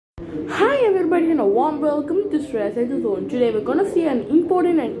everybody and a warm welcome to Shriya Zone. Today we're gonna see an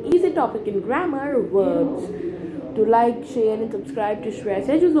important and easy topic in grammar, verbs. To like, share and subscribe to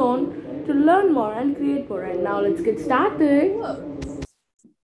Shriya Zone to learn more and create more. And now let's get started.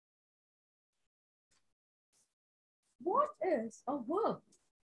 What is a verb?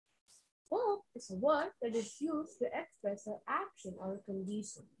 Verb is a word that is used to express an action or a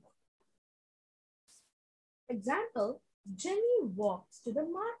condition. Example, Jenny walks to the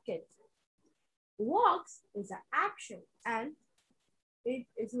market. Walks is an action and it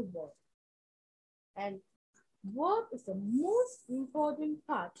is a verb. And verb is the most important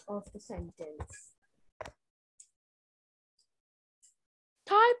part of the sentence.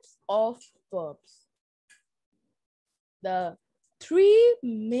 Types of verbs. The three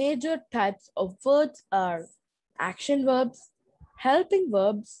major types of verbs are action verbs, helping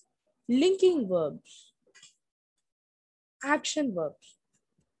verbs, linking verbs. Action verbs.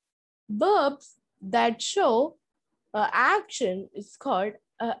 Verbs that show action is called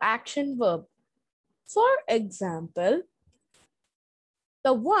an action verb. For example,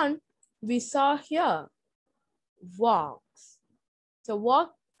 the one we saw here, walks. So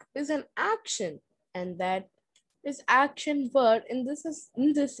walk is an action and that is action verb in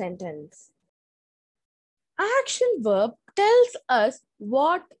this sentence. Action verb tells us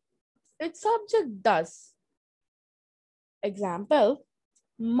what its subject does. Example,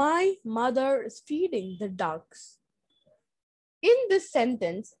 my mother is feeding the ducks. In this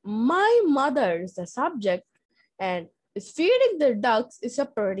sentence, my mother is the subject and is feeding the ducks is a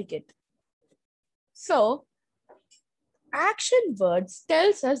predicate. So, action words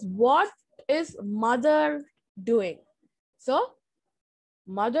tells us what is mother doing. So,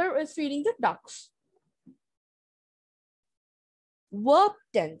 mother is feeding the ducks. Verb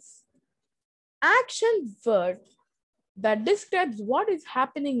tense. Action word that describes what is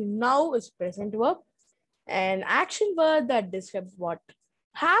happening now is present verb. An action word that describes what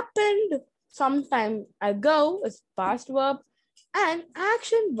happened some time ago is past verb. An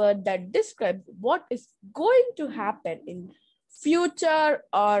action word that describes what is going to happen in future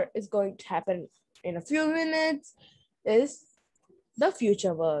or is going to happen in a few minutes is the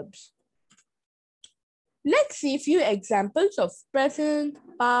future verbs. Let's see a few examples of present,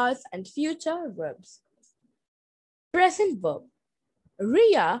 past, and future verbs. Present verb.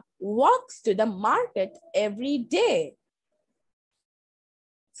 Riya walks to the market every day.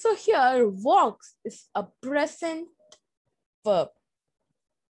 So here, walks is a present verb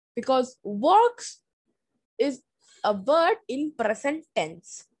because walks is a word in present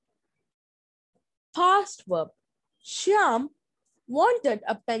tense. Past verb. Shyam wanted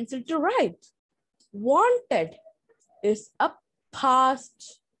a pencil to write. Wanted is a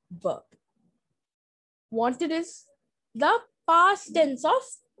past verb. Wanted is the past tense of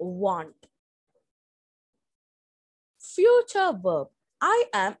want. Future verb. I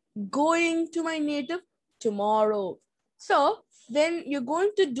am going to my native tomorrow. So when you're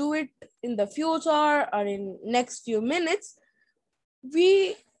going to do it in the future or in next few minutes,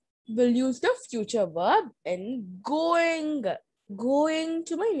 we will use the future verb in going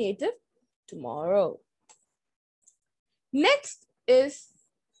to my native tomorrow. Next is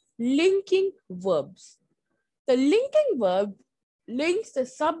linking verbs. The linking verb links the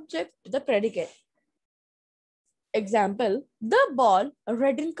subject to the predicate. Example, the ball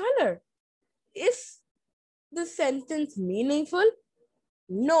red in color. Is the sentence meaningful?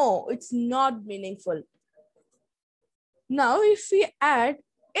 No, it's not meaningful. Now, if we add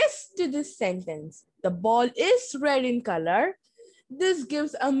is to this sentence, the ball is red in color, this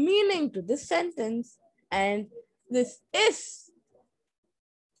gives a meaning to this sentence, and this is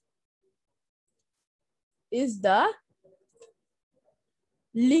the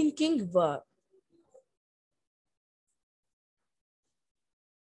linking verb.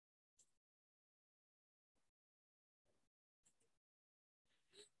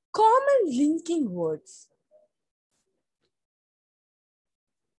 Common linking words.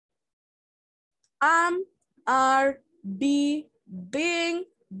 Am, are, be, being,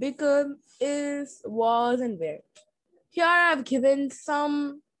 become, is, was, and were. Here I've given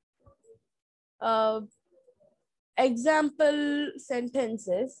some example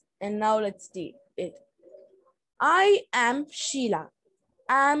sentences and now let's see it. I am Sheila.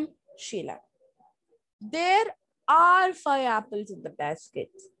 Am Sheila. There are 5 apples in the basket.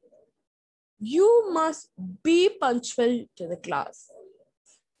 You must be punctual to the class.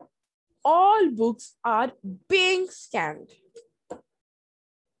 All books are being scanned.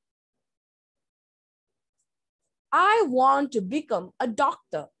 I want to become a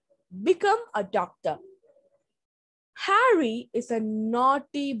doctor. Become a doctor. Harry is a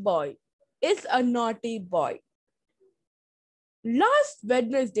naughty boy. is a naughty boy. Last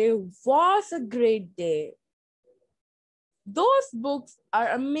Wednesday was a great day. Those books are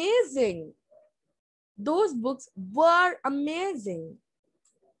amazing. Those books were amazing.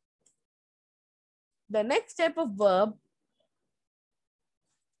 The next type of verb,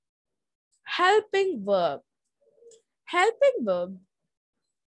 helping verb. Helping verb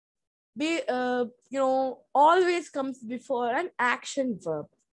always comes before an action verb.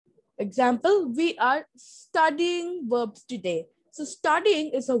 Example, we are studying verbs today. So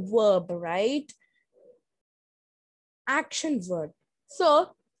studying is a verb, right? Action word.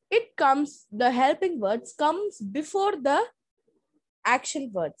 So the helping words comes before the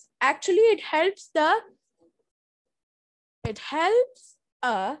action words. Actually, it helps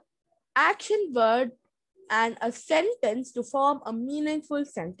a action word and a sentence to form a meaningful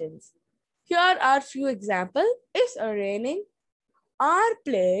sentence. Here are few examples. It's raining, are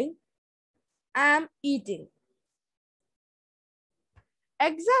playing, am eating.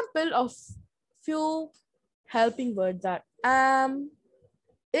 Example of few helping words are am,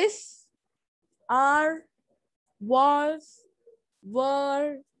 is, are, was,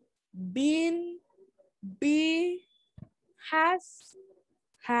 were, been, be, has,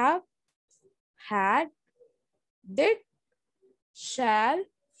 have, had, did, shall,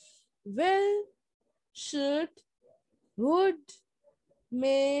 will, should, would,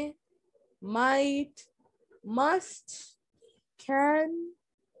 may, might, must, can,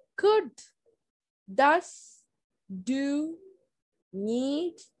 could, does, do,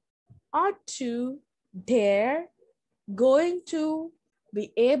 need, ought to, dare, going to,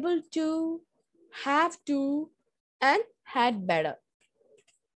 be able to, have to, and had better.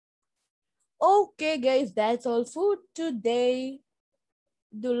 Okay, guys, that's all for today.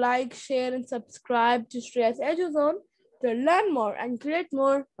 Do like, share, and subscribe to Shriya's Edu Zone to learn more and create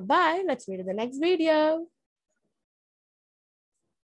more. Bye. Let's meet in the next video.